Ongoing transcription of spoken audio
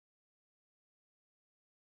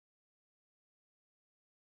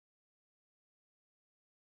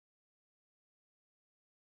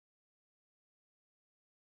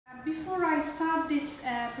Before I start this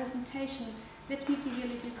presentation, let me give you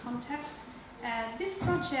a little context. This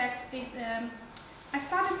project is, I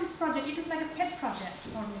started this project, it is like a pet project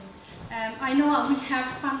for me. I know we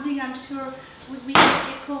have funding, I'm sure we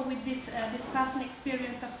can echo with this personal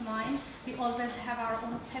experience of mine. We always have our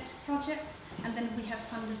own pet projects, and then we have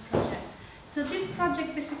funded projects. So this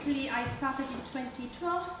project, basically, I started in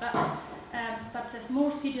 2012, but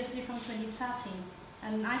more seriously from 2013.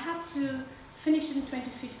 And I had to finish in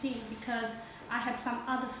 2015 because I had some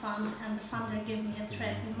other fund, and the funder gave me a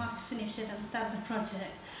threat: you must finish it and start the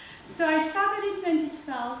project. So I started in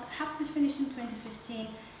 2012, had to finish in 2015,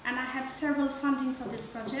 and I had several funding for this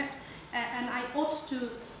project, and I ought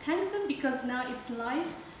to thank them because now it's live.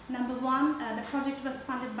 Number one, the project was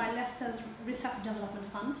funded by Leicester's Research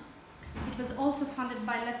Development Fund. It was also funded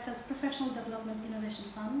by Leicester's Professional Development Innovation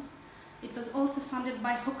Fund. It was also funded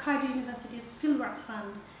by Hokkaido University's Fieldwork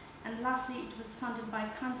Fund. And lastly, it was funded by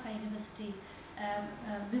Kansai University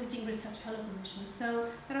Visiting Research Fellow position. So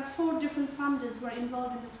there are 4 different funders who are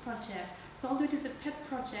involved in this project. So although it is a pet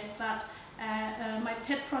project, but my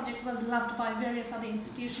pet project was loved by various other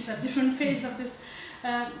institutions at different phases of this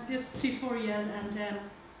 3-4 years. And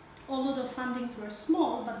although the fundings were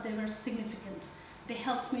small, but they were significant. They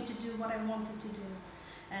helped me to do what I wanted to do.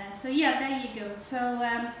 So yeah, there you go. So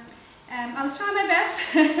I'll try my best.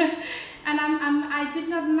 And I did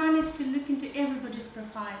not manage to look into everybody's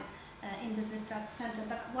profile in this research center,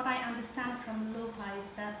 but what I understand from LOPA is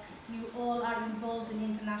that you all are involved in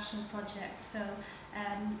international projects. So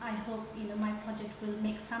I hope my project will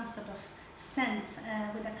make some sort of sense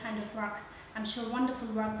with the kind of work, I'm sure wonderful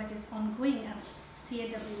work that is ongoing at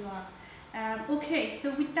CAWR. Okay,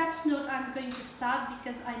 so with that note, I'm going to start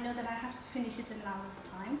because I know that I have to finish it in an hour's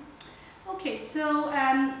time. Okay, so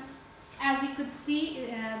as you could see,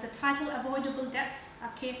 the title, Avoidable Deaths,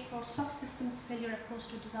 a case for soft systems failure approach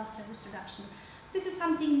to disaster risk reduction. This is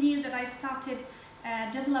something new that I started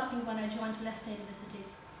developing when I joined Leicester University.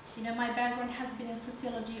 My background has been in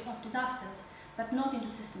sociology of disasters, but not into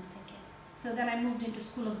systems thinking. So then I moved into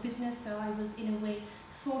School of Business, so I was in a way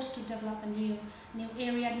forced to develop a new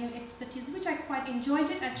area, new expertise, which I quite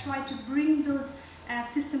enjoyed it. I tried to bring those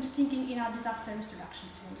systems thinking in our disaster risk reduction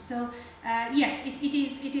field. So yes,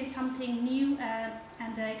 it is something new,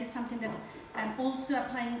 and it is something that I'm also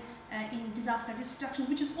applying in disaster risk reduction,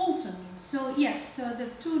 which is also new. So yes, so the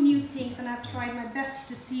 2 new things, and I've tried my best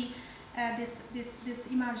to see this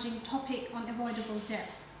emerging topic on avoidable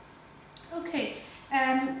death. Okay.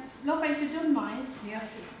 Lopa, if you don't mind, yeah,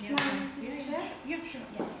 can I use this chair? Yeah, sure.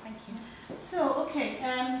 Yeah, thank you. So, okay,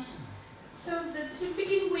 to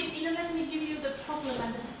begin with, let me give you the problem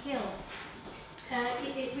and the scale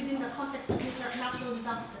within the context of natural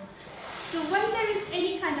disasters. So when there is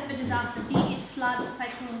any kind of a disaster, be it flood,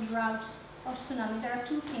 cyclone, drought, or tsunami, there are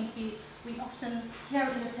 2 things we often hear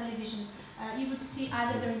in the television. You would see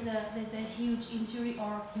either there's a huge injury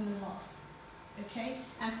or human loss. Okay,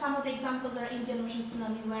 and some of the examples are Indian Ocean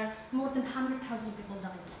tsunami, where more than 100,000 people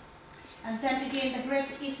died. And then again, the Great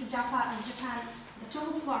East Japan, the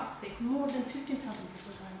Tohoku earthquake, more than 15,000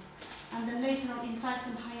 people died. And then later on in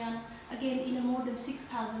Typhoon Haiyan, again more than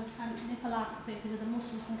 6,000, and Nepal earthquake, which is the most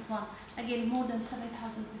recent one, again more than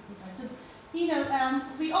 7,000 people died. So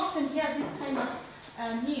we often hear this kind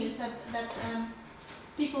of news that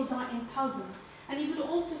people die in thousands. And you will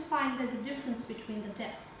also find there's a difference between the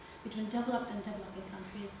death between developed and developing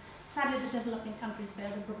countries. Sadly, the developing countries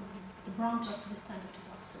bear the brunt of this kind of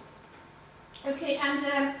disasters. Okay, and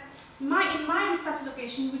in my research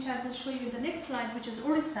location, which I will show you in the next slide, which is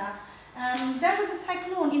Orissa, there was a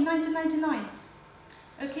cyclone in 1999.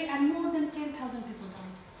 Okay, and more than 10,000 people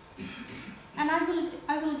died. And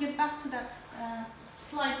I will get back to that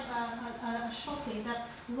slide shortly. That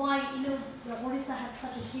why Orissa had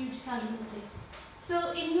such a huge casualty.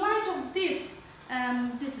 So in light of this.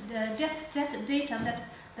 Death data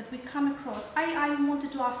that we come across, I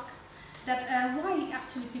wanted to ask that why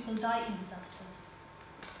actually people die in disasters,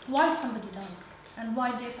 why somebody dies, and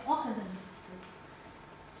why death occurs in disasters.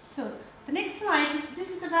 So the next slide, this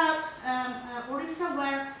is about Orissa,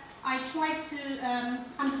 where I tried to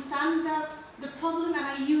understand the problem, and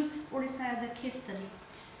I used Orissa as a case study.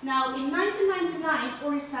 Now in 1999,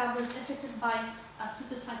 Orissa was affected by a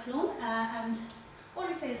super cyclone, and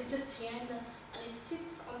Orissa is just here and it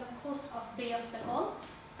sits on the coast of Bay of Bengal,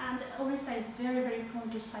 and Orissa is very, very prone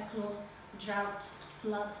to cyclone, drought,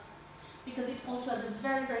 floods, because it also has a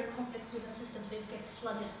very, very complex river system, so it gets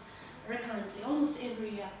flooded recurrently, almost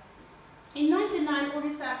every year. In 1999,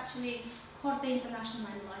 Orissa actually caught the international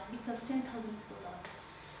limelight because 10,000 people died.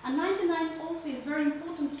 And 1999 also is very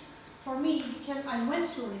important for me because I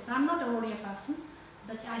went to Orissa. I'm not a warrior person,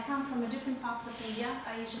 but I come from a different parts of India.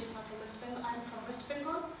 I usually come from West Bengal. I'm from West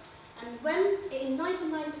Bengal. And when in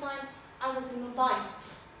 1999 I was in Mumbai,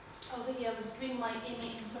 over here I was doing my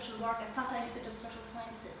MA in social work at Tata Institute of Social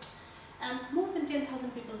Sciences. And more than 10,000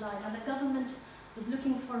 people died, and the government was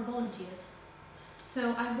looking for volunteers.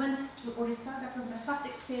 So I went to Orissa. That was my first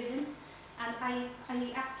experience, and I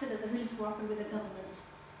acted as a relief worker with the government.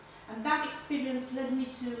 And that experience led me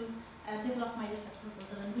to develop my research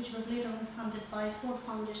proposal, and which was later on funded by Ford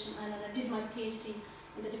Foundation, and I did my PhD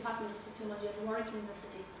in the Department of Sociology at Warwick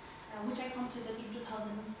University, which I completed in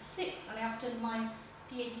 2006, and I obtained my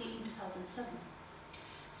PhD in 2007.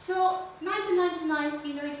 So 1999,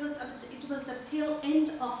 you know, it was the tail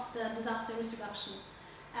end of the disaster risk reduction,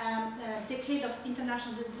 decade of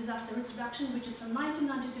international disaster risk reduction, which is from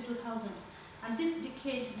 1990 to 2000. And this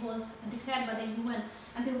decade was declared by the UN,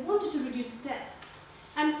 and they wanted to reduce death.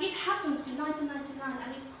 And it happened in 1999,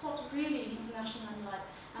 and it caught really international limelight,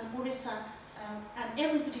 and Orissa and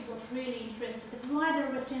everybody got really interested that why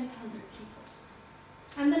there were 10,000 people.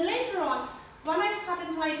 And then later on, when I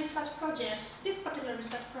started my research project, this particular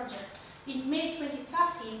research project, in May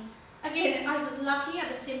 2013, again, I was lucky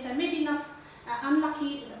at the same time, maybe not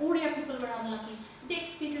unlucky, the Oriya people were unlucky. They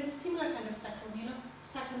experienced similar kind of cyclone, you know,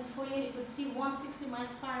 cyclone Foye, you could see 160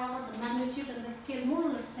 miles per hour, the magnitude and the scale more or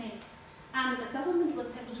less same. And the government was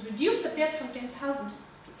able to reduce the death from 10,000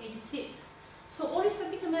 to 86. So Orissa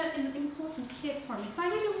became an important case for me. So I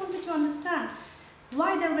really wanted to understand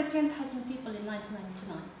why there were 10,000 people in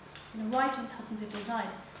 1999. You know, why 10,000 people died,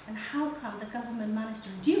 and how come the government managed to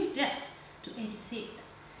reduce death to 86.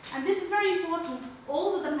 And this is very important,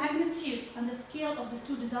 although the magnitude and the scale of these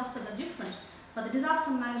two disasters are different, but the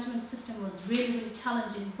disaster management system was really, really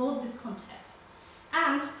challenging in both this context.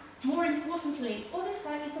 And more importantly,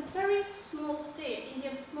 Orissa is a very small state,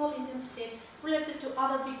 small Indian state, related to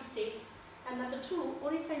other big states. And number two,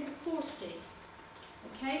 Orissa is a poor state.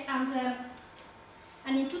 Okay,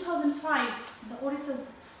 and in 2005, the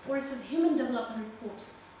Orissa's Human Development Report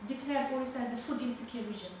declared Orissa as a food insecure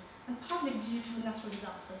region, and partly due to natural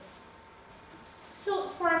disasters. So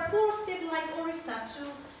for a poor state like Orissa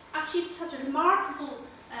to achieve such a remarkable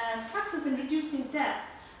success in reducing death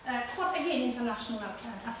caught again international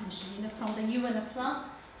attention, you know, from the UN as well,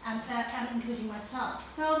 and including myself.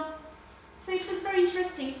 So it was very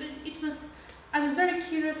interesting. I was very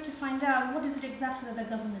curious to find out what is it exactly that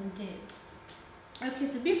the government did. Okay,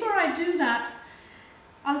 so before I do that,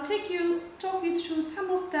 I'll talk you through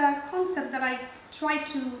some of the concepts that I try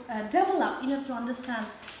to develop in order to understand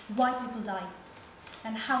why people die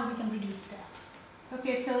and how we can reduce death.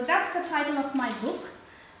 Okay, so that's the title of my book,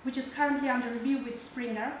 which is currently under review with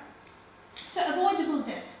Springer. So avoidable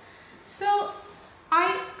deaths. So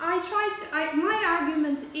my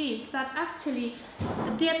argument is that actually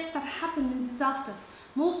the deaths that happen in disasters,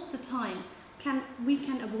 most of the time, we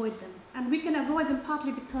can avoid them. And we can avoid them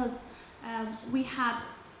partly because we had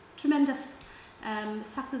tremendous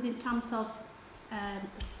success in terms of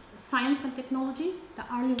science and technology. The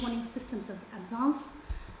early warning systems have advanced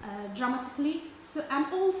dramatically. So, and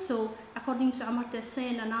also, according to Amartya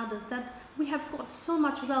Sen and others, that we have got so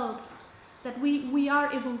much wealth that we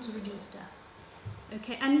are able to reduce death.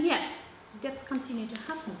 Okay, and yet deaths continue to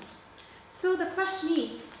happen. So the question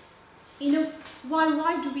is, you know,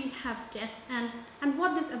 why do we have deaths, and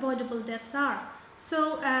what these avoidable deaths are?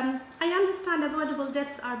 So I understand avoidable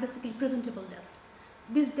deaths are basically preventable deaths.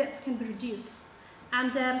 These deaths can be reduced.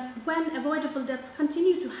 And when avoidable deaths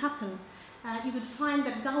continue to happen, you would find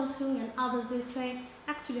that Galtung and others, they say,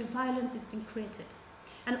 actually violence is being created.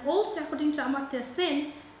 And also, according to Amartya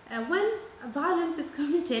Sen, when violence is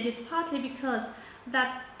committed, it's partly because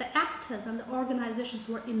that the actors and the organizations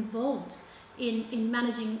who are involved in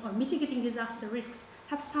managing or mitigating disaster risks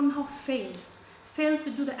have somehow failed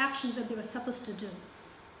to do the actions that they were supposed to do.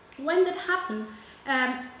 When that happens,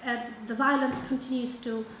 the violence continues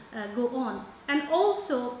to go on. And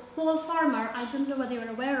also, Paul Farmer, I don't know whether you're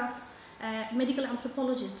aware of, medical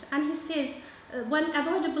anthropologist, and he says when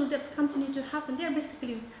avoidable deaths continue to happen, they are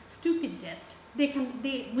basically stupid deaths. We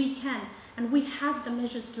can, and we have the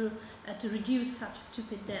measures to reduce such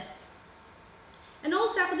stupid deaths. And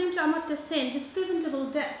also, according to Amartya Sen, these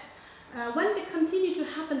preventable deaths, when they continue to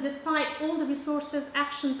happen despite all the resources,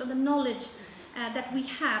 actions, and the knowledge that we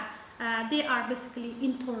have, they are basically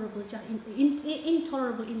intolerable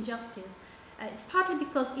injustice. It's partly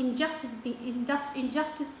because injustice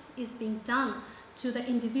is being done to the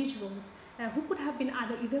individuals who could have been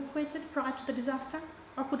either evacuated prior to the disaster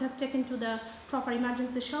or could have taken to the proper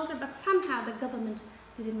emergency shelter, but somehow the government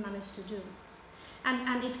didn't manage to do.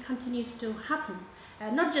 And it continues to happen.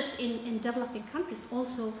 not just in developing countries,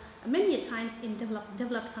 also many times in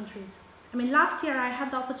developed countries. I mean, last year I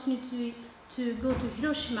had the opportunity to go to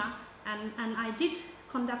Hiroshima, and I did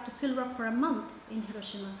conduct a fieldwork for a month in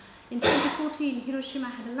Hiroshima. In 2014, Hiroshima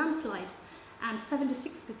had a landslide and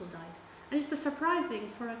 76 people died. And it was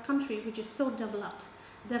surprising for a country which is so developed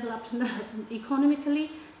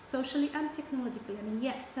economically, socially and technologically. I mean,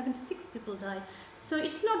 yes, 76 people died. So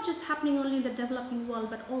it's not just happening only in the developing world,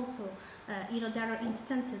 but also, there are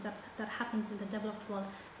instances that happens in the developed world.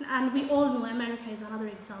 And we all know America is another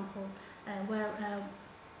example where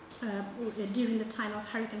during the time of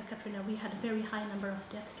Hurricane Katrina, we had a very high number of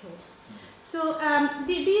death toll. So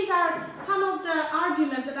these are some of the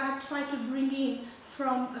arguments that I have tried to bring in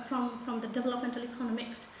from the developmental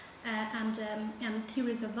economics and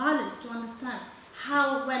theories of violence to understand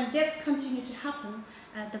how, when deaths continue to happen,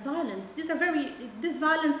 the violence. These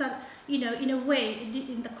violence are, in a way,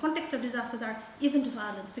 in the context of disasters, are event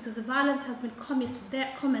violence, because the violence has been commenced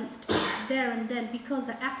there and then because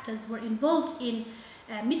the actors were involved in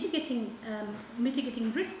mitigating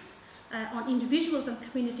risks on individuals and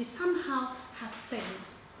communities somehow have failed.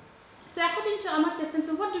 So according to Amartya Sen,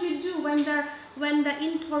 so what do we do when the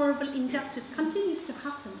intolerable injustice continues to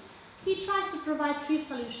happen? He tries to provide 3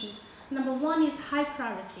 solutions. Number 1 is high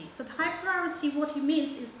priority. So the high priority, what he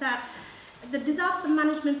means is that the disaster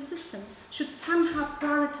management system should somehow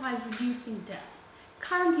prioritize reducing death.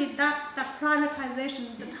 Currently, that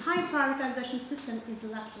prioritization, that high prioritization system is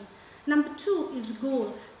lacking. Number 2 is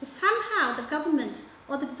goal. So somehow the government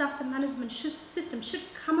or the disaster management system should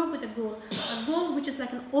come up with a goal which is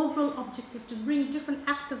like an overall objective to bring different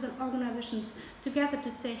actors and organizations together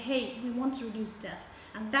to say, hey, we want to reduce death.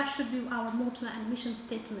 And that should be our motto and mission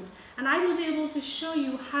statement. And I will be able to show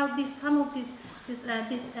you how some of these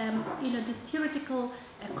theoretical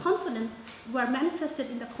components were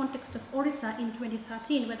manifested in the context of Orissa in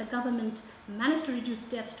 2013, where the government managed to reduce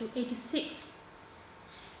deaths to 86.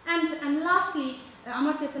 And lastly,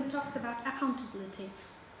 Amartya Sen talks about accountability.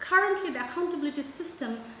 Currently, the accountability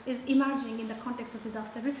system is emerging in the context of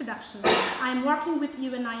disaster risk reduction. I'm working with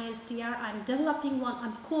UNISDR. I'm developing one.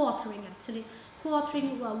 I'm co-authoring, actually.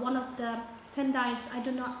 Co-authoring one of the Sendai's,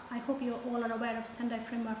 I hope you all are aware of Sendai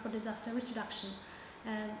framework for disaster risk reduction.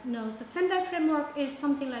 No, so Sendai framework is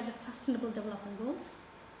something like the Sustainable Development Goals.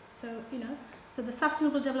 So the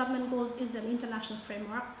Sustainable Development Goals is an international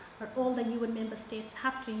framework, but all the UN member states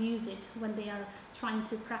have to use it when they are trying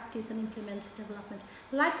to practice and implement development.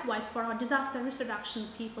 Likewise, for our disaster risk reduction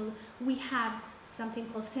people, we have something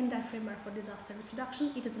called Sendai framework for disaster risk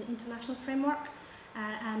reduction. It is an international framework.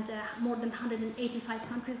 And more than 185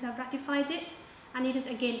 countries have ratified it, and it is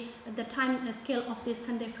again the time scale of this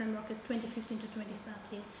Sendai framework is 2015 to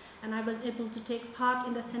 2030, and I was able to take part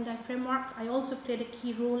in the Sendai framework. I also played a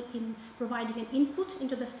key role in providing an input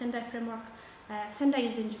into the Sendai framework. Sendai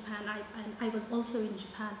is in Japan, and I was also in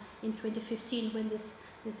Japan in 2015 when this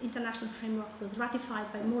international framework was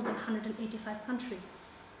ratified by more than 185 countries.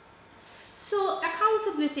 So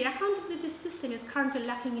accountability system is currently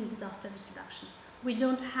lacking in disaster risk reduction. We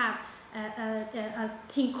don't have a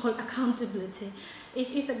thing called accountability.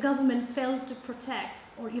 If the government fails to protect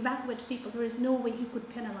or evacuate people, there is no way you could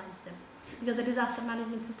penalize them, because the disaster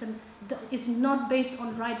management system is not based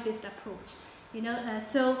on right-based approach.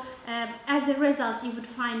 As a result, you would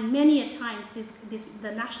find many a times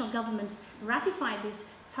the national governments ratify these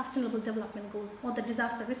Sustainable Development Goals or the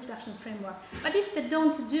Disaster Risk Reduction Framework. But if they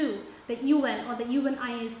don't do, the UN or the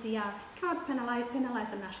UNISDR cannot penalize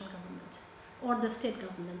the national government or the state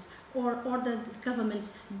government or the government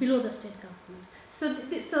below the state government.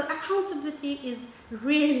 So accountability is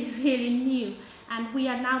really, really new, and we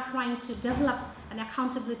are now trying to develop an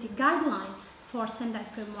accountability guideline for Sendai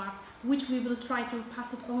framework, which we will try to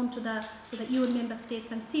pass it on to the UN member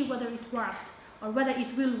states and see whether it works or whether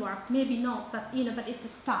it will work. Maybe not, but it's a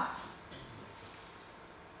start.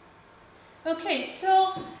 Okay,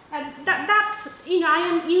 so I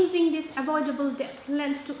am using this avoidable death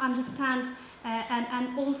lens to understand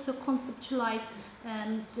and also conceptualize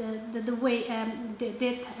the way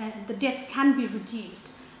the death can be reduced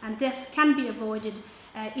and death can be avoided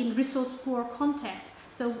in resource poor context.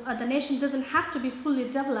 So the nation doesn't have to be fully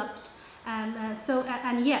developed,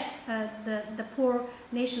 and yet the poor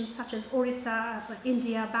nations such as Orissa,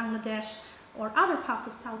 India, Bangladesh, or other parts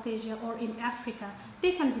of South Asia or in Africa,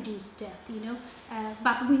 they can reduce death,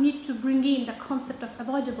 but we need to bring in the concept of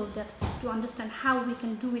avoidable death to understand how we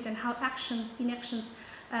can do it and how inactions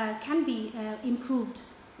can be improved,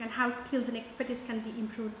 and how skills and expertise can be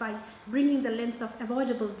improved by bringing the lens of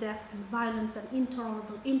avoidable death and violence and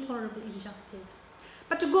intolerable injustice.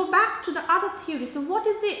 But to go back to the other theory, so what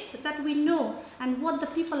is it that we know and what the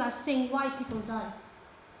people are saying why people die?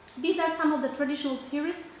 These are some of the traditional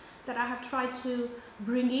theories that I have tried to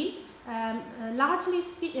bring in.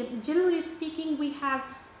 Generally speaking, we have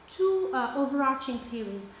two overarching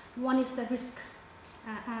theories. One is the risk,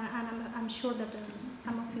 and I'm sure that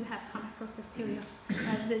some of you have come across this theory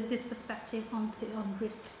of this perspective on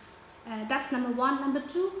risk. That's number one. Number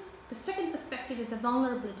two, the second perspective is the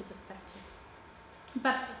vulnerability perspective.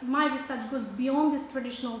 But my research goes beyond these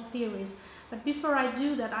traditional theories. But before I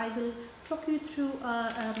do that, I will talk you through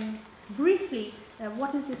briefly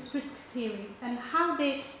what is this risk theory and how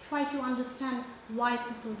they try to understand why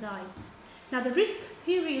people die. Now, the risk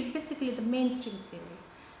theory is basically the mainstream theory.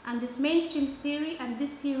 And this mainstream theory and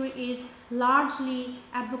this theory is largely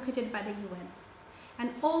advocated by the UN.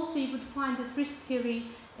 And also you would find this risk theory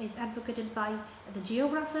is advocated by the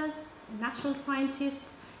geographers, natural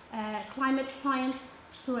scientists, climate science,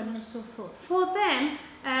 so on and so forth. For them,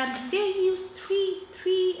 they use three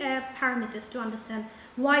parameters to understand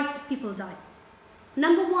why people die.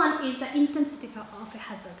 Number one is the intensity of a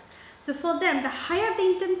hazard. So for them, the higher the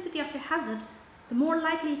intensity of a hazard, the more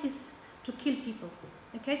likely it is to kill people.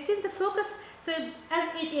 Okay, since the focus, so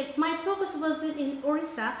my focus was in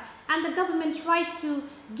Orissa, and the government tried to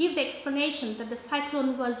give the explanation that the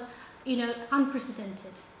cyclone was,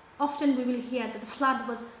 unprecedented. Often we will hear that the flood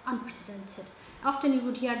was unprecedented. Often you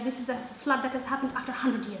would hear this is the flood that has happened after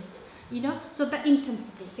 100 years, So the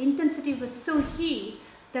intensity was so huge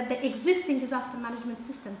that the existing disaster management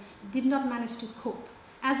system did not manage to cope.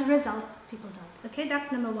 As a result, people died. Okay,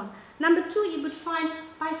 that's number one. Number two, you would find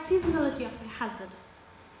by seasonality of a hazard.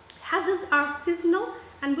 Hazards are seasonal,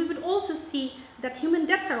 and we would also see that human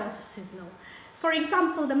deaths are also seasonal. For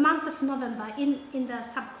example, the month of November in the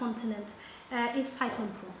subcontinent is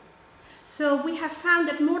cyclone prone. So we have found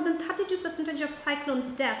that more than 32% of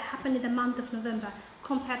cyclones' death happen in the month of November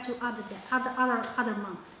compared to other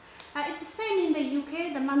months. It's the same in the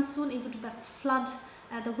UK. The monsoon, the flood,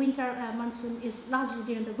 the winter monsoon is largely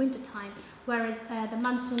during the winter time, whereas the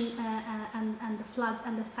monsoon and the floods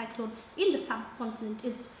and the cyclone in the subcontinent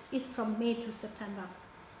is from May to September.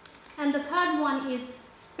 And the third one is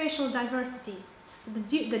spatial diversity.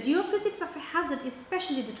 The geophysics of a hazard is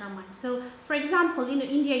spatially determined. So, for example,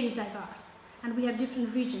 India is diverse, and we have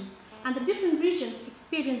different regions, and the different regions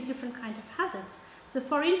experience different kinds of hazards. So,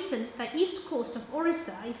 for instance, the east coast of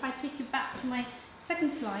Orissa, if I take you back to my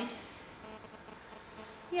second slide,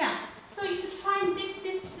 yeah, so you can find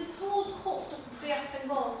this whole coast of the Bay of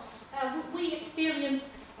Bengal. We experience,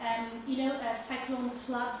 cyclone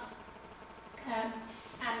floods,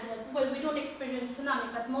 well, we don't experience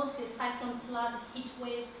tsunami, but mostly cyclone, flood, heat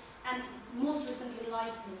wave, and most recently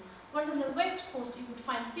lightning. Whereas on the west coast, you would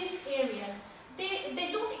find these areas,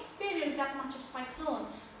 they don't experience that much of cyclone,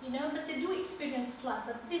 but they do experience flood,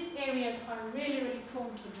 but these areas are really, really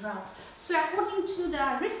prone to drought. So according to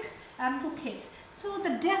the risk advocates, so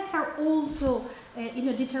the deaths are also,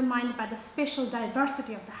 determined by the spatial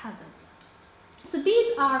diversity of the hazards. So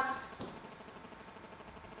these are,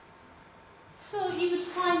 so you would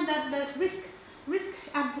find that the risk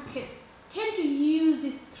advocates tend to use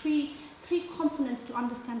these three components to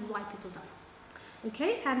understand why people die.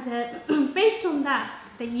 Okay, and based on that,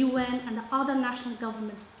 the UN and the other national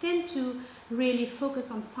governments tend to really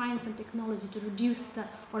focus on science and technology to reduce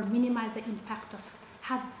or minimize the impact of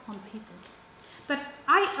hazards on people. But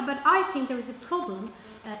I think there is a problem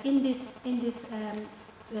in this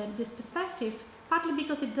perspective, partly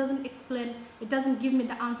because it doesn't give me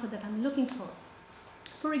the answer that I'm looking for.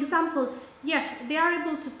 For example, yes, they are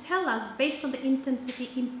able to tell us based on the intensity,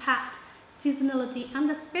 impact, seasonality, and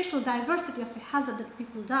the spatial diversity of a hazard that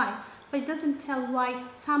people die, but it doesn't tell why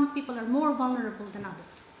some people are more vulnerable than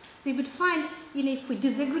others. So you would find, if we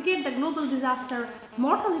disaggregate the global disaster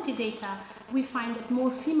mortality data, we find that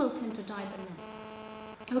more females tend to die than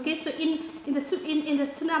men. Okay, so in the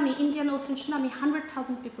tsunami, Indian Ocean tsunami,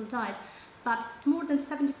 100,000 people died, but more than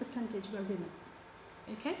 70% were women.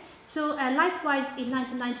 Okay, so likewise in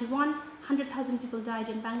 1991, 100,000 people died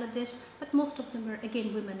in Bangladesh, but most of them were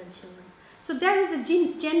again women and children. So there is a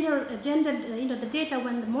the data,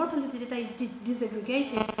 when the mortality data is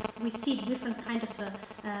disaggregated, we see different kind of a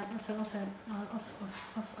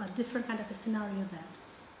different kind of a scenario there.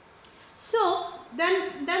 So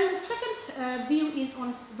then the second view is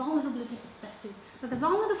on vulnerability perspective. That the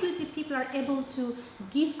vulnerability people are able to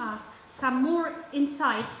give us some more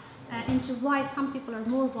insight into why some people are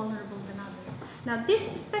more vulnerable than others. Now this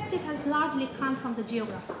perspective has largely come from the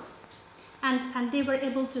geographers, and they were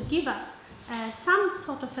able to give us some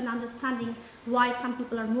sort of an understanding why some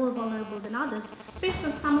people are more vulnerable than others based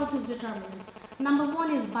on some of these determinants. Number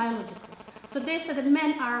one is biological. So they say that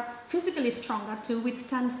men are physically stronger to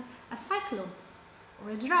withstand a cyclone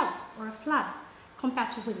or a drought or a flood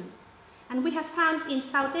compared to women. And we have found in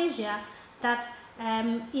South Asia that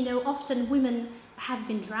often women have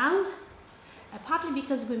been drowned, partly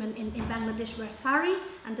because women in Bangladesh wear sari,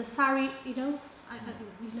 and the sari,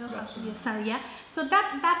 sari, yeah. So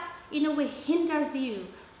that in a way hinders you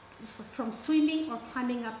from swimming or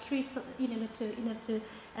climbing up trees, to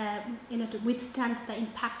withstand the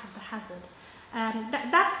impact of the hazard.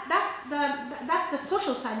 That's the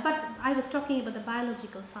social side. But I was talking about the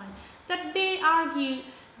biological side. That they argue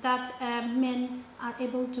that men are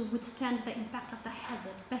able to withstand the impact of the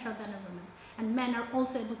hazard better than a woman, and men are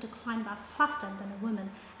also able to climb up faster than a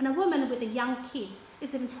woman. And a woman with a young kid,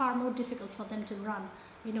 it's even far more difficult for them to run.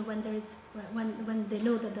 When they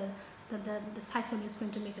know that the cyclone is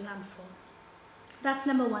going to make a landfall. That's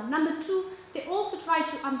number one. Number two, they also try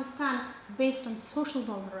to understand based on social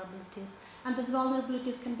vulnerabilities, and these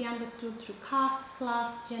vulnerabilities can be understood through caste,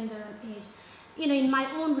 class, gender, and age. In my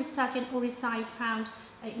own research in Orissa, I found,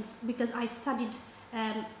 because I studied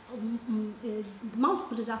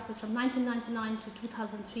multiple disasters from 1999 to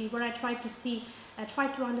 2003, where I tried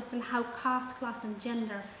to understand how caste, class, and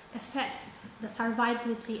gender affects the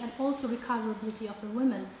survivability and also recoverability of the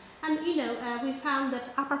women. And we found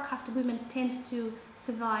that upper caste women tend to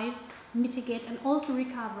survive, mitigate, and also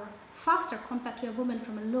recover faster compared to a woman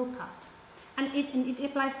from a low caste. And it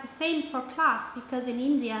applies the same for class, because in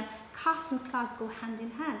India, caste and class go hand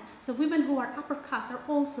in hand. So women who are upper caste are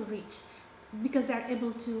also rich because they are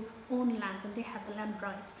able to own lands and they have the land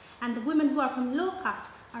rights. And the women who are from low caste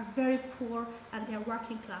are very poor and they are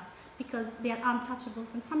working class because they are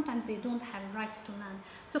untouchables and sometimes they don't have rights to land.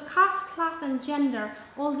 So caste, class, and gender,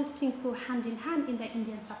 all these things go hand in hand in the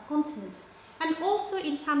Indian subcontinent. And also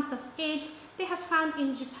in terms of age, they have found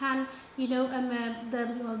in Japan,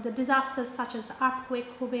 the disasters such as the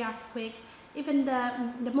earthquake, Kobe earthquake, even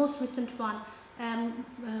the most recent one,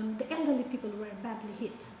 the elderly people were badly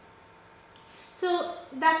hit. So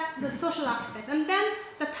that's the social aspect. And then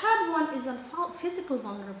the third one is on physical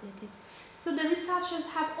vulnerabilities. So the researchers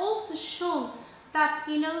have also shown that,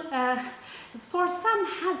 for some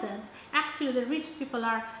hazards, actually the rich people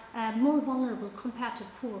are more vulnerable compared to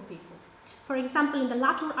poor people. For example, in the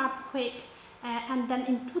Latur earthquake, and then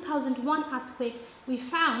in 2001 earthquake, we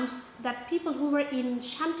found that people who were in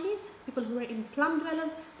shanties, people who were in slum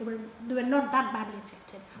dwellers, they were not that badly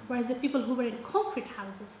affected. Whereas the people who were in concrete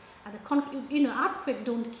houses, earthquake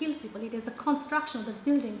don't kill people. It is the construction of the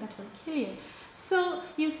building that will kill you. So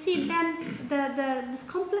you see then this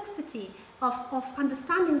complexity of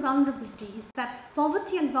understanding vulnerability is that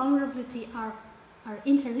poverty and vulnerability are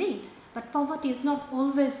interlinked. But poverty is not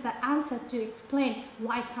always the answer to explain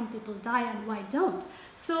why some people die and why don't.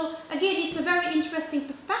 So again, it's a very interesting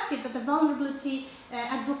perspective that the vulnerability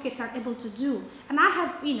advocates are able to do. And I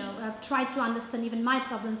have, tried to understand even my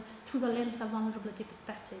problems through the lens of vulnerability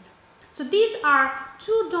perspective. So these are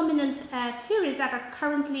two dominant theories that are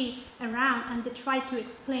currently around, and they try to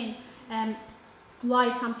explain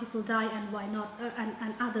why some people die and why not,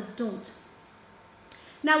 and others don't.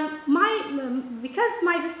 Now, because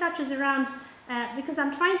my research is around, because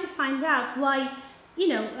I'm trying to find out why,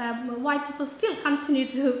 why people still continue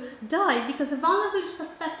to die, because the vulnerability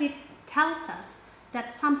perspective tells us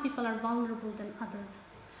that some people are vulnerable than others,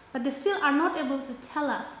 but they still are not able to tell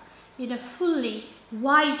us, fully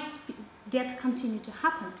why death continues to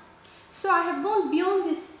happen. So I have gone beyond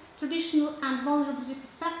this traditional and vulnerability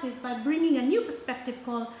perspectives by bringing a new perspective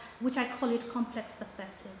which I call it complex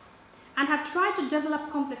perspective, and have tried to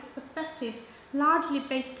develop complex perspective largely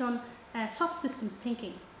based on soft systems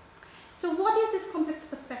thinking. So what is this complex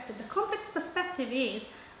perspective? The complex perspective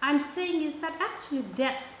I'm saying is that actually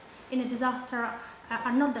deaths in a disaster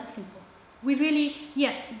are not that simple. We really,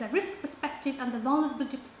 yes, the risk perspective and the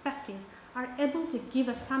vulnerability perspectives are able to give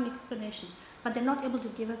us some explanation, but they're not able to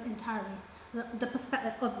give us entirely the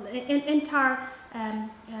perspective of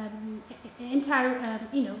entire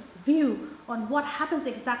view on what happens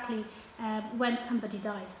exactly when somebody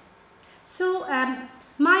dies. So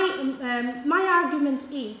my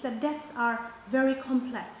argument is that deaths are very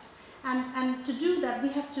complex, and to do that we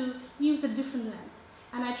have to use a different lens.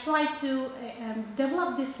 And I try to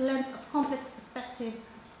develop this lens of complex perspective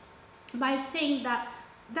by saying that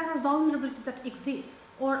there are vulnerabilities that exist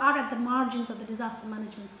or are at the margins of the disaster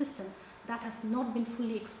management system that has not been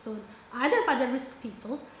fully explored either by the risk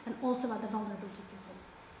people and also by the vulnerability people.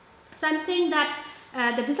 So I'm saying that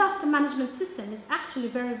the disaster management system is actually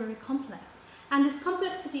very, very complex, and this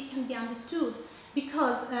complexity can be understood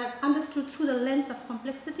because understood through the lens of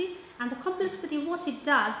complexity, and the complexity, what it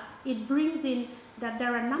does, it brings in that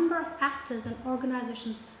there are a number of actors and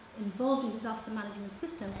organizations involved in disaster management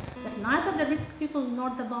system that neither the risk people nor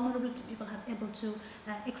the vulnerability people have able to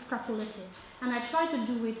extrapolate it. And I try to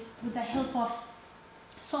do it with the help of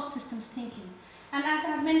soft systems thinking. And as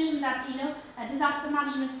I've mentioned that, a disaster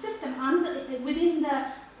management system within the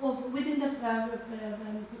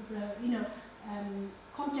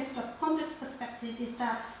context of complex perspective is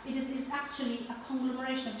that it is actually a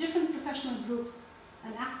conglomeration of different professional groups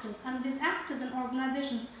and actors. And these actors and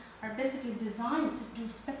organizations are basically designed to do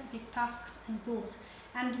specific tasks and goals.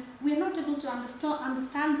 And we are not able to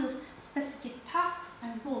understand those specific tasks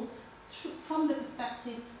and goals from the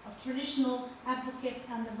perspective of traditional advocates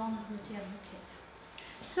and the vulnerability advocates.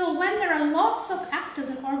 So when there are lots of actors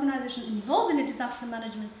and organizations involved in a disaster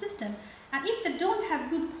management system, and if they don't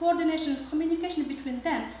have good coordination and communication between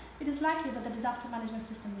them, it is likely that the disaster management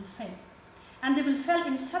system will fail. And they will fail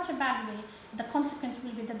in such a bad way, the consequence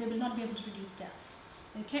will be that they will not be able to reduce death.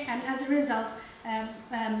 Okay, and as a result,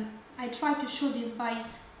 I try to show this by,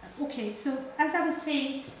 so as I was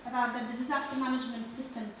saying about that the disaster management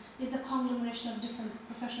system is a conglomeration of different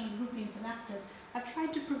professional groupings and actors. I've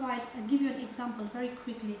tried to give you an example very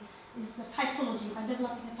quickly, is the typology. By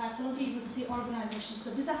developing a typology, you would see organizations.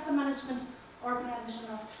 So disaster management organizations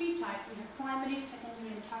are of three types. We have primary,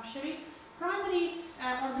 secondary, and tertiary. Primary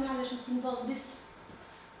organizations involve this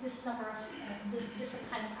number of this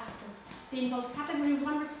different kind of actors. They involve category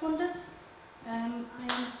 1 responders. I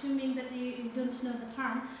am assuming that you don't know the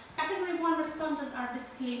term. Category 1 responders are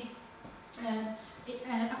basically,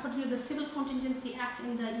 according to the Civil Contingency Act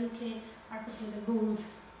in the UK, are basically the gold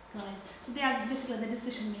guys. So they are basically the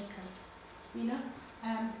decision makers,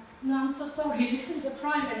 No, I'm so sorry, this is the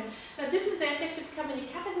primary. This is the affected community.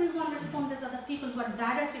 Category 1 responders are the people who are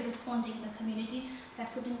directly responding in the community.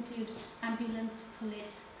 That could include ambulance,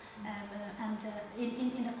 police, and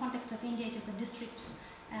in the context of India, it is the district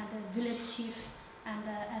and the village chief and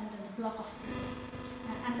the block officers.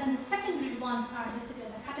 And then the secondary ones are basically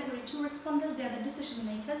the category 2 responders. They are the decision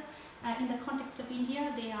makers. In the context of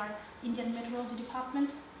India, they are Indian Meteorology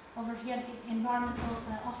Department. Over here, the environmental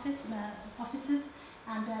offices.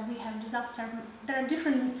 And we have disaster. There are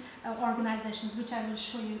different organizations which I will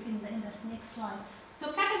show you in this next slide.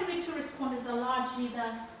 So category 2 responders are largely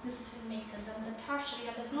the decision makers, and the tertiary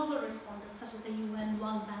are the global responders such as the UN,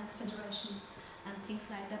 World Bank, federations, and things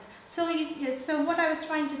like that. So what I was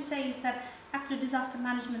trying to say is that actually disaster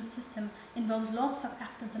management system involves lots of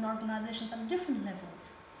actors and organizations at different levels,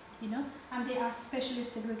 and they are spatially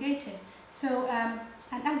segregated. So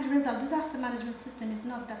and as a result, disaster management system is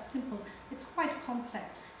not that simple. It's quite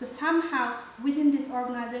complex. So somehow within this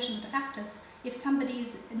organization of actors, if somebody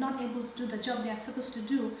is not able to do the job they are supposed to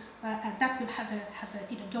do, that will have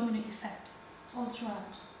a domino effect all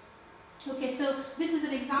throughout. Okay, so this is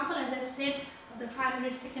an example, as I said, of the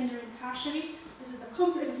primary, secondary, and tertiary. This is the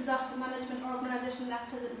complex disaster management organization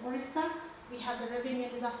actors in Orissa. We have the Revenue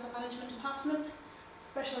and Disaster Management Department,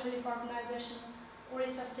 Special Relief Organization,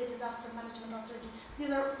 Orissa State Disaster Management Authority.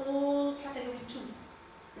 These are all category 2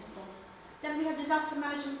 responders. Then we have Disaster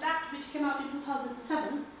Management Act, which came out in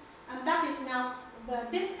 2007, and that is now,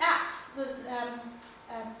 this act was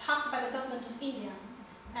passed by the government of India.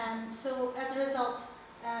 So as a result,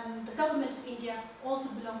 the government of India also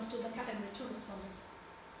belongs to the category 2 responders.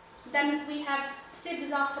 Then we have State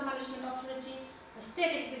Disaster Management Authority, the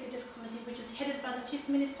State Executive Committee, which is headed by the Chief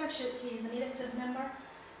Minister. He is an elected member,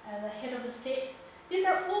 the head of the state. These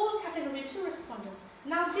are all category 2 responders.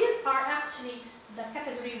 Now these are actually the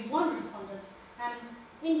category 1 responders. And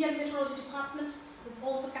Indian Meteorology Department is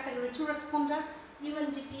also category 2 responder.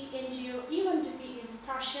 UNDP, NGO, UNDP is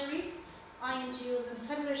tertiary. INGOs and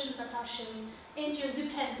federations are tertiary. NGOs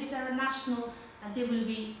depends, if they are national, they will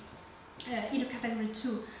be category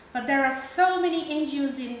 2. But there are so many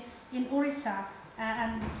NGOs in Orissa,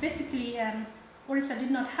 and basically Orissa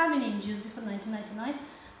did not have any NGOs before 1999.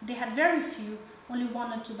 They had very few, only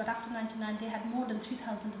 1 or 2, but after 1999 they had more than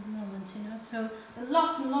 3,000 at the moment, So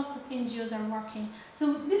lots and lots of NGOs are working.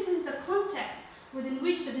 So this is the context within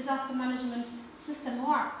which the disaster management system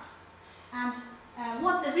works. And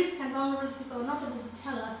what the risk and vulnerable people are not able to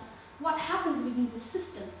tell us, what happens within the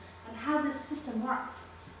system and how this system works.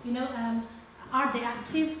 Are they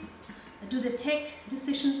active? Do they take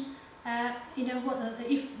decisions?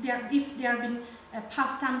 If they are being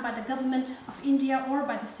passed down by the government of India or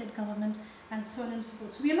by the state government, and so on and so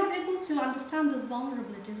forth. So we are not able to understand those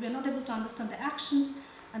vulnerabilities. We are not able to understand the actions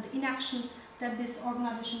and the inactions that these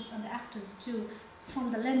organizations and the actors do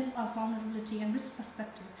from the lens of vulnerability and risk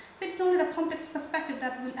perspective. So it's only the complex perspective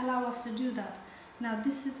that will allow us to do that. Now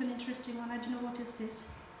this is an interesting one. I don't know what is this.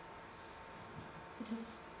 It is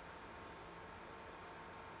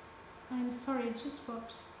I'm sorry, it just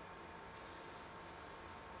got.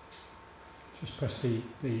 Just press the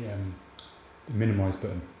minimise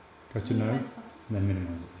button. Go to no, and then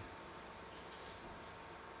minimise it.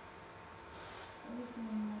 Where's the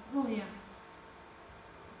minimize? Oh yeah.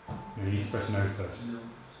 No, you need to press no first. No.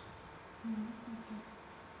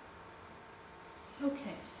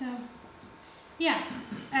 Okay, so yeah,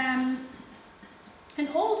 and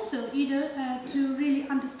also, to really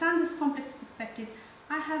understand this complex perspective,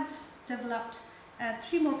 I have developed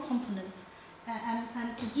 3 more components,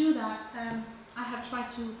 and to do that, I have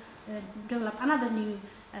tried to develop another new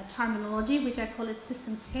terminology, which I call it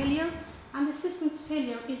systems failure. And the systems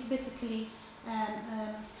failure is basically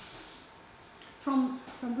from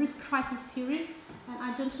risk crisis theories, and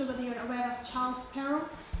I don't know whether you're aware of Charles Perrow.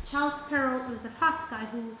 Charles Perrow was the first guy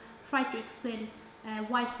who tried to explain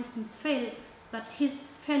why systems fail, but his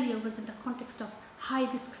failure was in the context of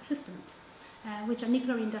high-risk systems, which are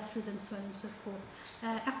nuclear industries and so on and so forth.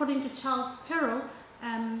 According to Charles Perrow,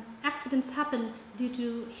 accidents happen due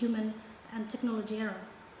to human and technology error.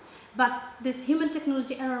 But this human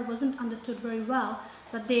technology error wasn't understood very well,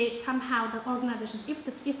 but they somehow, the organizations,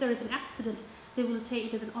 if there is an accident, they will take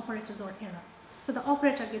it as an operator's or error. So the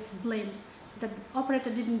operator gets blamed that the operator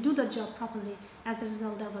didn't do the job properly. As a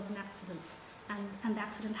result, there was an accident, and the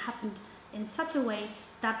accident happened in such a way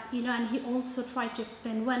that, and he also tried to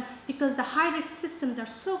explain when, because the high-risk systems are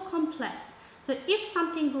so complex, so if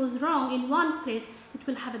something goes wrong in one place, it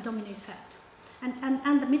will have a domino effect.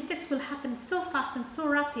 And the mistakes will happen so fast and so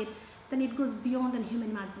rapid, then it goes beyond the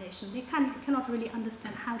human imagination. They cannot really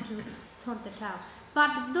understand how to sort that out.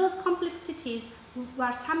 But those complexities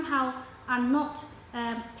were somehow are not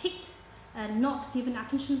picked, not given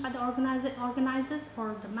attention by the organizers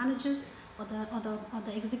or the managers or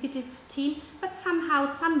the executive team, but somehow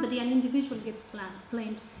somebody, an individual, gets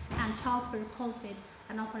blamed, and Charles Perrow calls it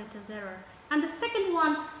an operator's error. And the second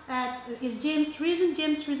one is James Reason.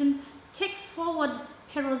 James Reason takes forward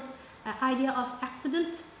Perrow's idea of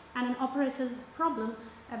accident and an operator's problem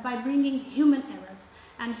by bringing human errors.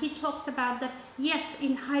 And he talks about that, yes,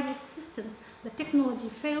 in high-risk systems, the technology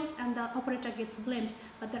fails and the operator gets blamed,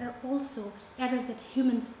 but there are also errors that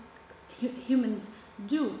humans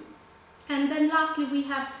do. And then lastly, we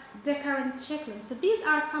have Decker and Checklin. So these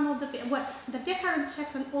are some of the Decker and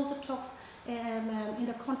Checklin also talks in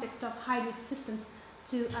the context of high-risk systems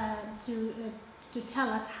to tell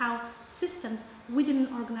us how systems within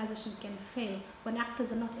an organization can fail when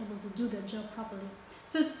actors are not able to do their job properly.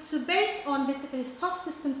 So based on basically soft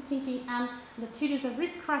systems thinking and the theories of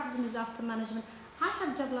risk, crisis, and disaster management, I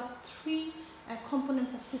have developed 3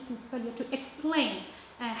 components of systems failure to explain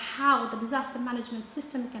how the disaster management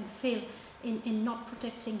system can fail in not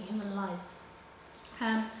protecting human lives.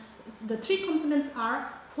 The 3 components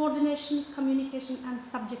are coordination, communication, and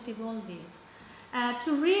subjective worldviews.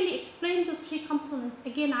 To really explain those 3 components,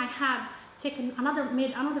 again, I have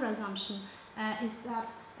made another assumption, is that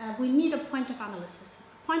we need a point of analysis.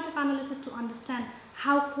 A point of analysis to understand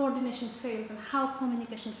how coordination fails and how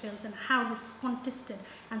communication fails and how this contested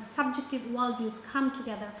and subjective worldviews come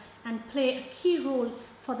together and play a key role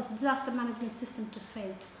for the disaster management system to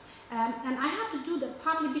fail. And I have to do that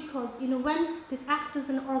partly because, when these actors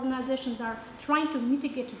and organizations are trying to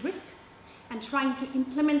mitigate risk and trying to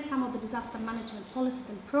implement some of the disaster management policies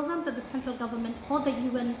and programs that the central government or the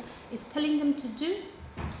UN is telling them to do,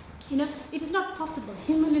 it is not possible,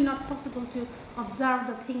 humanly not possible, to observe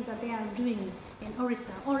the things that they are doing in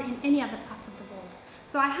Orissa or in any other parts of the world.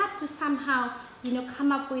 So I had to somehow,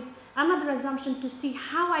 come up with another assumption to see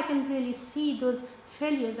how I can really see those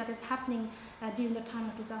failures that is happening during the time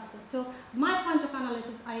of disaster. So my point of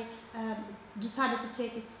analysis I decided to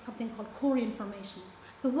take is something called core information.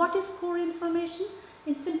 So what is core information?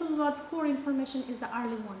 In simple words, core information is the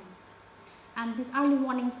early warnings. And these early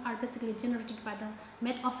warnings are basically generated by the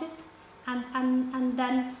Met Office, and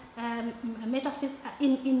then Met Office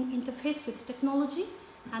in interface with technology,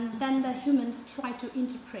 and then the humans try to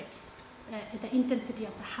interpret the intensity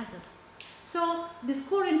of the hazard. So this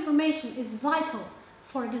core information is vital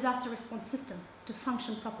for a disaster response system to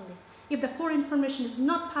function properly. If the core information is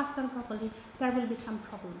not passed on properly, there will be some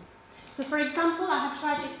problem. So for example, I have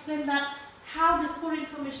tried to explain that how this core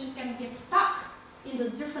information can get stuck in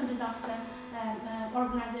those different disaster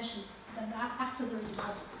organizations that the actors are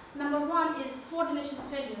involved. Number 1 is coordination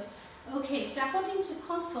failure. Okay, so according to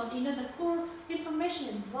Comfort, the core information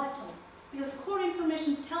is vital because the core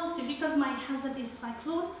information tells you, because my hazard is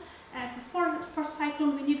cyclone, for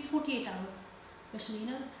cyclone we need 48 hours, especially,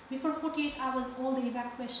 before 48 hours all the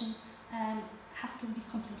evacuation has to be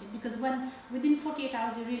completed, because within 48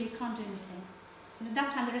 hours you really can't do anything.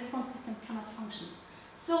 That time the response system cannot function.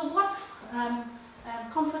 So what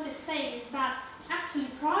Comfort is saying is that actually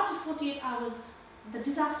prior to 48 hours, the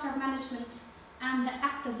disaster management and the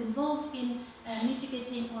actors involved in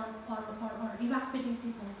mitigating or evacuating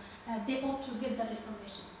people, they ought to get that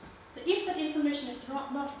information. So if that information is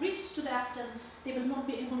not reached to the actors, they will not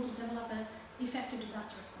be able to develop an effective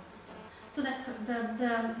disaster response system. So that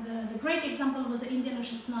the great example was the Indian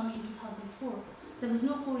Ocean tsunami in 2004. There was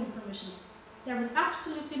no core information. There was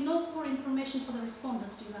absolutely no core information for the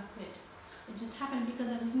responders to evacuate. It just happened because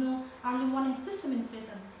there was no early warning system in place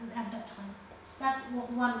at that time. That's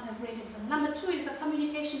one great example. Number two is the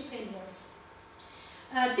communication failure.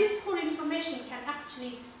 This core information can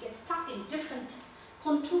actually get stuck in different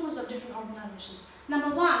contours of different organizations.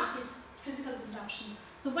 Number one is physical disruption.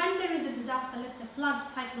 So when there is a disaster, let's say flood,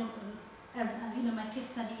 cyclone, as you know, my case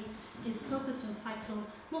study is focused on cyclone,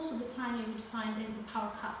 most of the time you would find there is a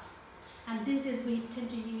power cut. And these days we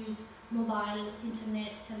tend to use mobile,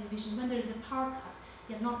 internet, television. When there is a power cut,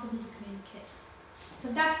 you're not able to communicate. So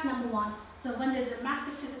that's number one. So when there's a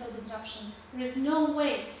massive physical disruption, there is no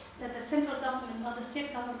way that the central government or the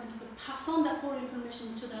state government could pass on that core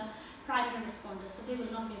information to the primary responders, so they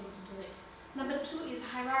will not be able to do it. Number two is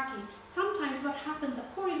hierarchy. Sometimes what happens, the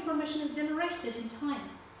core information is generated in time,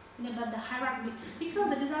 but the hierarchy, because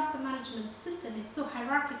the disaster management system is so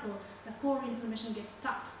hierarchical, the core information gets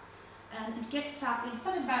stuck. And it gets stuck in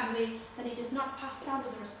such a bad way that it is not passed down to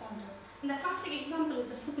the responders. And the classic example is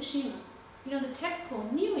the Fukushima. The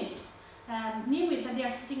TEPCO knew it that they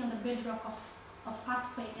are sitting on the bedrock of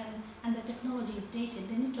earthquake and the technology is dated.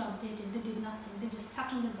 They need to update it. They did nothing. They just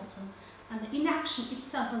sat on the bottom. And the inaction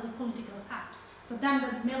itself was a political act. So then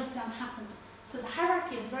the meltdown happened. So the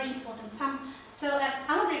hierarchy is very important.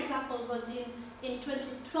 Another example was in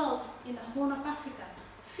 2012 in the Horn of Africa.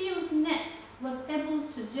 FuseNet was able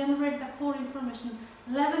to generate the core information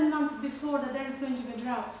 11 months before that there is going to be a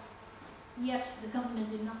drought. Yet the government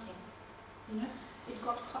did nothing. It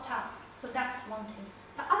got caught up. So that's one thing.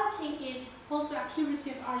 The other thing is also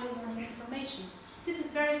accuracy of early warning information. This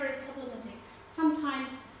is very, very problematic. Sometimes,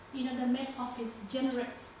 the Met Office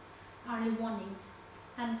generates early warnings,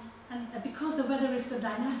 and because the weather is so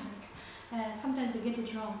dynamic, sometimes they get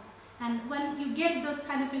it wrong. And when you get those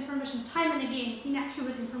kind of information time and again,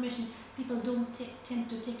 inaccurate information, people don't tend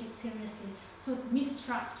to take it seriously. So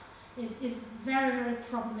mistrust is very, very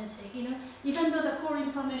problematic. Even though the core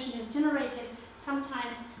information is generated,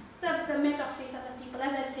 sometimes the Met Office and the people,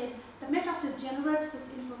 as I said, the Met Office generates this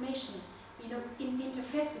information, in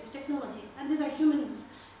interface with technology, and these are humans,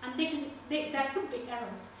 and there could be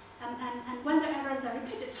errors, and when the errors are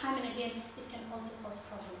repeated time and again, it can also cause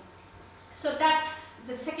problems. So that's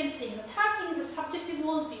the second thing. The third thing is the subjective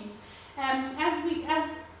worldviews. As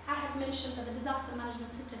I have mentioned, that the disaster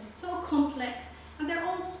management system is so complex, and they're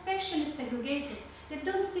all spatially segregated. They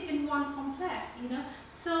don't sit in one complex,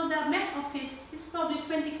 So the Met Office is probably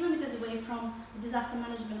 20 kilometers away from the Disaster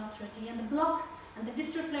Management Authority, and the block and the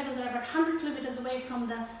district levels are about 100 kilometers away from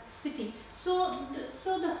the city. So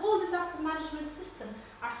the whole disaster management system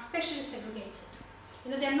are spatially segregated.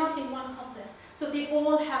 They're not in one complex. So they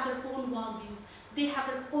all have their own worldviews. They have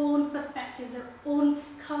their own perspectives, their own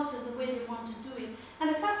cultures, the way they want to do it. And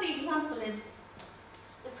a classic example is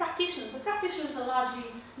the practitioners. The practitioners are largely,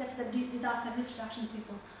 let's say, the disaster risk reduction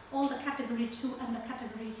people, all the category 2 and the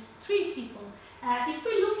category 3 people. If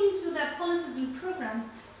we look into the policies and programs,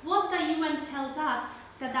 what the UN tells us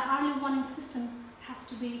that the early warning systems has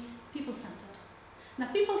to be people-centered. Now,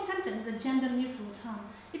 people-centered is a gender-neutral term.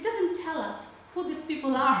 It doesn't tell us who these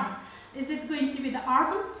people are. Is it going to be the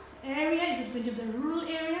urban area? Is it going to be the rural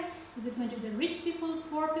area? Is it going to be the rich people,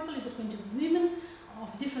 poor people? Is it going to be women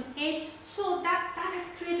of different age? So that has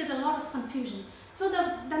created a lot of confusion. So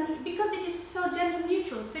because it is so gender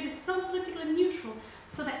neutral, so it is so politically neutral,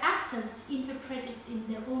 so the actors interpret it in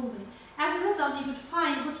their own way. As a result, you would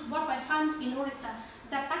find what I found in Orissa,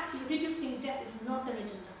 that actually reducing death is not their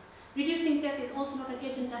agenda. Reducing death is also not an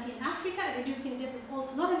agenda in Africa. Reducing death is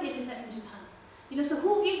also not an agenda in Japan. So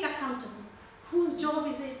who is accountable? Whose job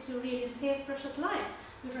is it to really save precious lives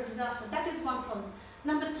before disaster? That is one problem.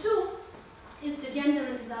 Number two is the gender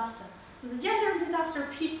and disaster. So the gender and disaster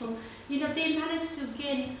people, they managed to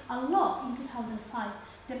gain a law in 2005.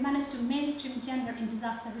 They managed to mainstream gender in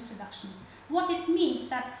disaster risk reduction. What it means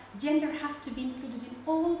that gender has to be included in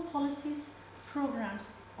all policies, programs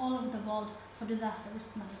all over the world for disaster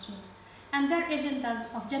risk management. And their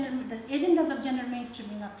agendas of gender, the agendas of gender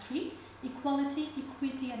mainstreaming are 3: equality,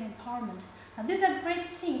 equity, and empowerment. Now, these are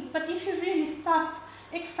great things, but if you really start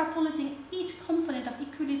extrapolating each component of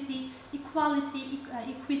equality,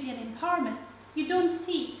 equity, and empowerment, you don't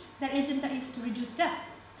see their agenda is to reduce death.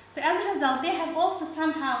 So as a result, they have also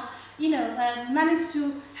somehow, managed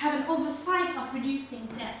to have an oversight of reducing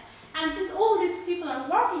death. And all these people are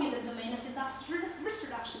working in the domain of disaster risk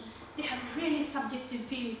reduction. They have really subjective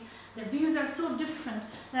views. Their views are so different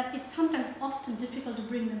that it's sometimes often difficult to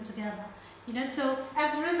bring them together. So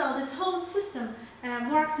as a result, this whole system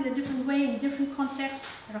works in a different way, in different contexts.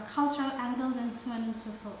 There are cultural angles and so on and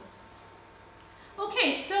so forth.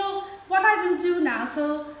 Okay, so what I will do now,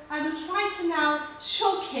 so I will try to now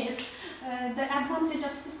showcase the advantage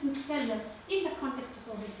of systems failure in the context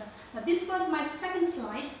of ORISA. Now this was my second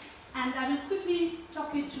slide, and I will quickly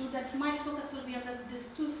talk you through that. My focus will be on these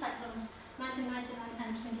two cyclones, 1999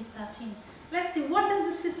 and 2013. Let's see, what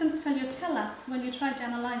does the systems failure tell us when you try to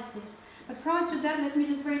analyze this? But prior to that, let me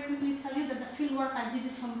just very quickly tell you that the field work I did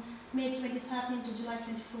it from May 2013 to July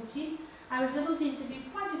 2014. I was able to interview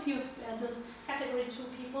quite a few of those category 2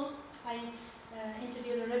 people. I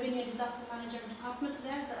interviewed the revenue and disaster manager department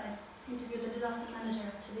there, but I interviewed the disaster manager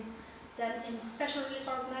actually. Then in special relief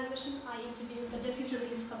organization, I interviewed the deputy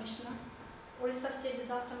relief commissioner. Orissa State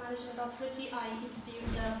Disaster Management Authority, I interviewed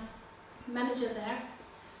the manager there.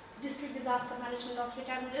 District Disaster Management Authority,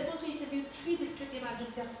 I was able to interview 3 district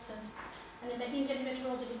emergency officers. And in the Indian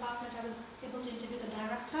Meteorology Department, I was able to interview the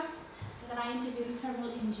director. And then I interviewed several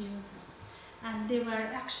NGOs. And they were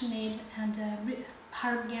ActionAid and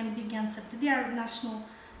Hargan Bigyan Sector. They are national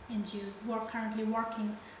NGOs who are currently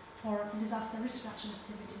working for disaster risk reduction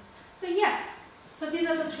activities. So yes, so these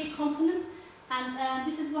are the 3 components, and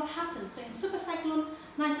this is what happened. So in Super Cyclone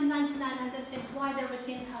 1999, as I said, why there were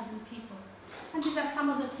 10,000 people. And these are some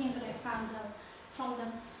of the things that I found out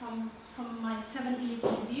from my 7 elite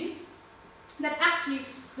interviews, that actually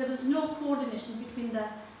there was no coordination between the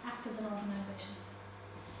actors and organizations.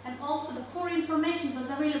 And also the core information was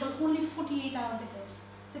available only 48 hours ago.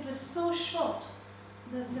 So it was so short.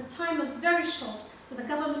 The time was very short. So the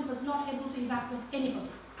government was not able to evacuate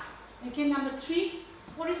anybody. Okay, number 3,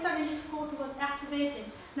 Orissa Relief Corps was activated.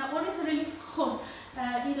 Now Orissa Relief Corps,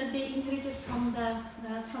 they inherited from the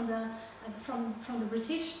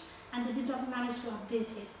British, and they did not manage to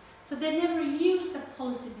update it. So they never used the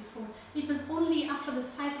policy before. It was only after the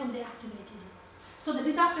cyclone they activated it. So the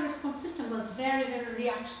disaster response system was very, very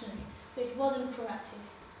reactionary. So it wasn't proactive.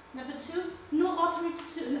 Number 2,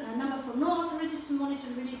 number 4, no authority to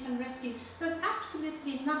monitor relief and rescue. There was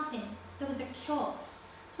absolutely nothing. There was a chaos,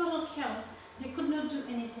 total chaos. They could not do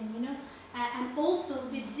anything, and also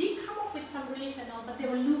they did come up with some relief and all, but they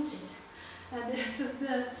were looted. So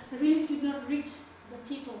the relief did not reach the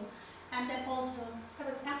people. And then also, there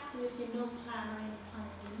was absolutely no plan or any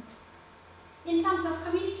planning. In terms of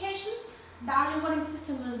communication, the early warning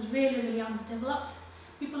system was really, really underdeveloped.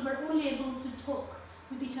 People were only able to talk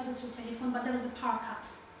with each other through telephone, but there was a power cut.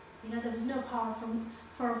 There was no power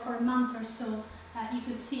for a month or so. You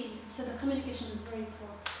could see, so the communication was very poor.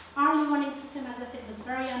 Early warning system, as I said, was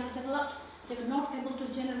very underdeveloped. They were not able to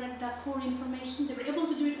generate that core information. They were able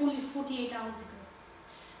to do it only 48 hours ago.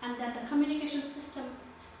 And then the communication system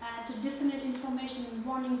to disseminate information and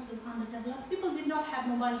warnings was underdeveloped. People did not have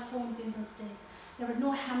mobile phones in those days. There were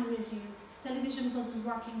no ham radios. Television wasn't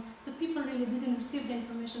working. So people really didn't receive the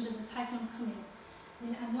information there's a cyclone coming.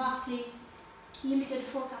 And lastly, limited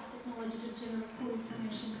forecast technology to generate core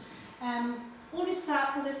information. Orissa,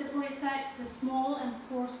 as I said, Orissa is a small and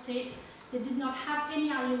poor state. They did not have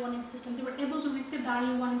any early warning system. They were able to receive the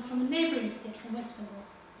early warnings from a neighboring state, from West Bengal.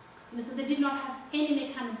 So they did not have any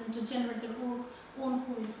mechanism to generate their own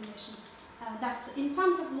core information. That's in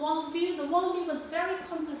terms of worldview. The worldview was very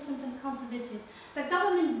complacent and conservative. The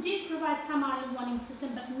government did provide some early warning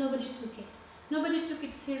system, but nobody took it. Nobody took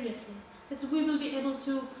it seriously. So we will be able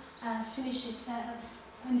to finish it.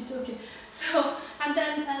 Okay. So and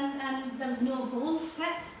there was no goal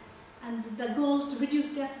set, and the goal to reduce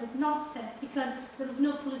death was not set because there was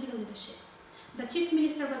no political leadership. The chief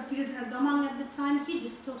minister was Giridhar Gamang at the time. He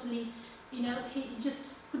just totally, he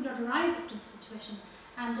just could not rise up to the situation,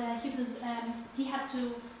 and he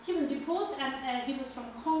was deposed, and he was from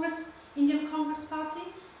Congress, Indian Congress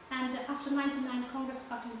Party, and after '99, Congress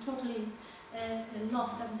Party totally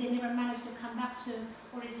lost, and they never managed to come back to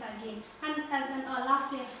Orissa again. And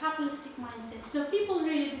lastly, a fatalistic mindset. So people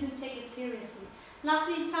really didn't take it seriously.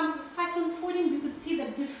 Lastly, in terms of cyclone fooding, we could see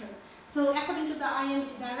the difference. So according to the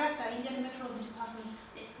IMD director, Indian Meteorology Department,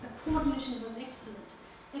 the coordination was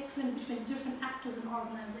excellent between different actors and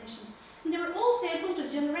organizations. And they were also able to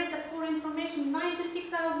generate the core information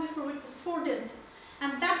 96 hours before, it was 4 days.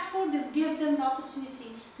 And that 4 days gave them the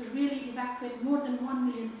opportunity to really evacuate more than 1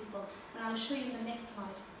 million people. And I'll show you in the next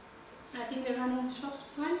slide. I think we're running short of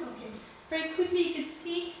time. Okay. very quickly you could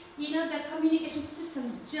see, you know, the communication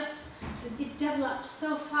systems just, it developed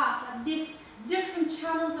so fast, and these different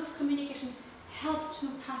channels of communications help to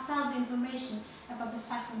pass out the information about the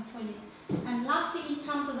cyclone foliage. And lastly, in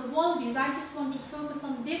terms of the worldviews, I just want to focus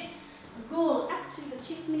on this goal. Actually, the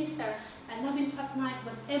Chief Minister, Naveen Patnaik,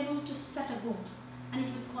 was able to set a goal, and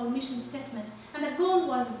it was called mission statement. And the goal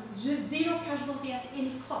was zero casualty at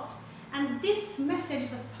any cost. And this message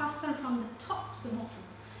was passed on from the top to the bottom.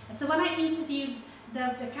 And so when I interviewed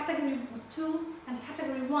the category 2 and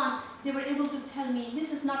category 1, they were able to tell me,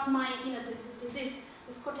 this is not my, you know,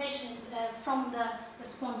 this quotation is from the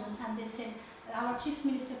respondents, and they said, our Chief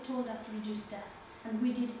Minister told us to reduce death, and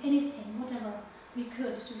we did anything, whatever we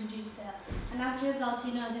could to reduce death. And as a result,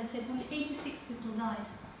 you know, as I said, only 86 people died.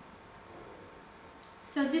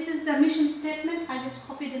 So this is the mission statement. I just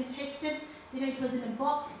copied and pasted. You know, it was in a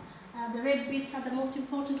box. The red bits are the most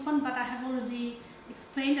important one, but I have already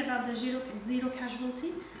explained about the zero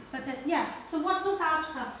casualty. But yeah, so what was the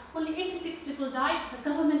outcome? Only 86 people died. The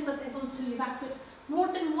government was able to evacuate more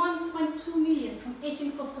than 1.2 million from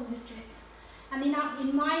 18 coastal districts. And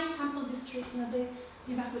in my sample districts, you know, they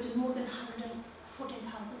evacuated more than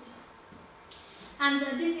 114,000. And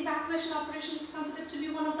this evacuation operation is considered to be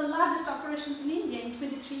one of the largest operations in India in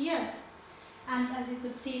 23 years. And as you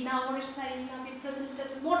could see, now Orissa is now being presented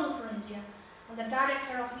as a model for India. And the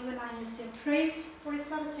director of UNISD praised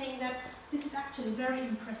Orissa, saying that this is actually very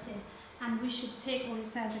impressive and we should take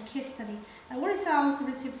Orissa as a case study. And Orissa also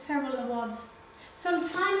received several awards. So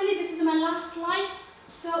finally, this is my last slide.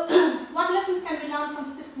 So what lessons can we learn from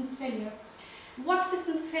systems failure? What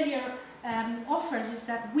systems failure offers is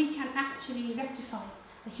that we can actually rectify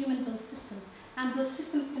the human-built systems, and those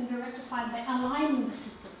systems can be rectified by aligning the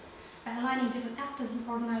systems, by aligning different actors and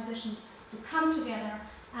organizations to come together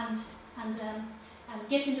and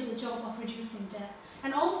get into the job of reducing death.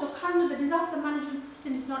 And also, currently the disaster management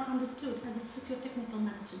system is not understood as a socio-technical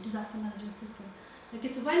disaster management system.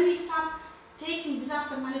 Because when we start taking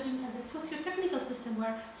disaster management as a socio-technical system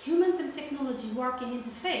where humans and technology work in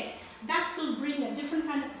interface, that will bring a different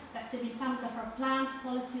kind of perspective in terms of our plans,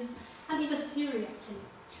 policies, and even theory actually.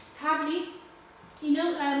 Thirdly, you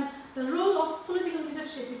know, the role of political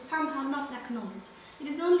leadership is somehow not acknowledged. It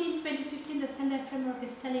is only in 2015 the Sendai framework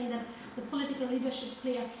is telling that the political leadership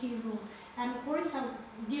play a key role. And Orissa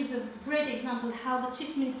gives a great example how the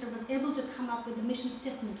Chief Minister was able to come up with a mission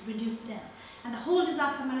statement to reduce death. And the whole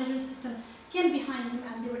disaster management system came behind him,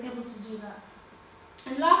 and they were able to do that.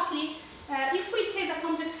 And lastly, if we take the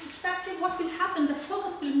complex perspective, what will happen? The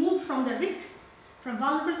focus will move from the risk, from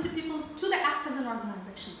vulnerability people, to the actors and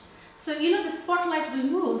organizations. So, you know, the spotlight will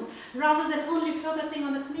move rather than only focusing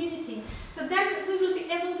on the community. So then we will be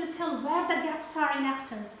able to tell where the gaps are in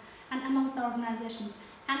actors and amongst the organizations.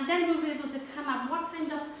 And then we'll be able to come up what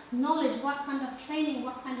kind of knowledge, what kind of training,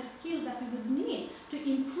 what kind of skills that we would need to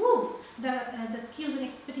improve the skills and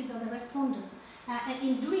expertise of the responders. And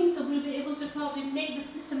in doing so, we'll be able to probably make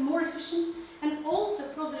the system more efficient and also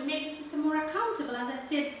probably make the system more accountable. As I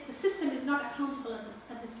said, the system is not accountable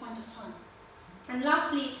at this point of time. And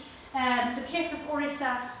lastly, the case of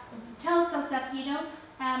Orissa tells us that, you know,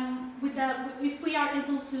 if we are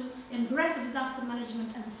able to embrace disaster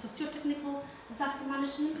management as a socio-technical disaster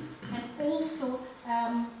management, and also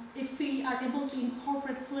if we are able to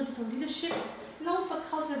incorporate political leadership, and also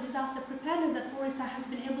culture of disaster preparedness that Orissa has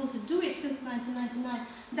been able to do it since 1999,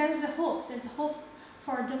 there is a hope. There's a hope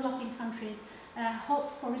for developing countries,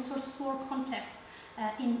 hope for resource-poor context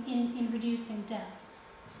in reducing death.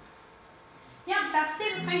 Yeah, that's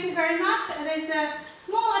it. Thank you very much. There's a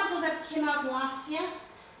small article that came out last year.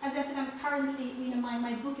 As I said, I'm currently, you know,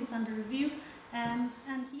 my book is under review, and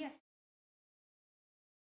yes.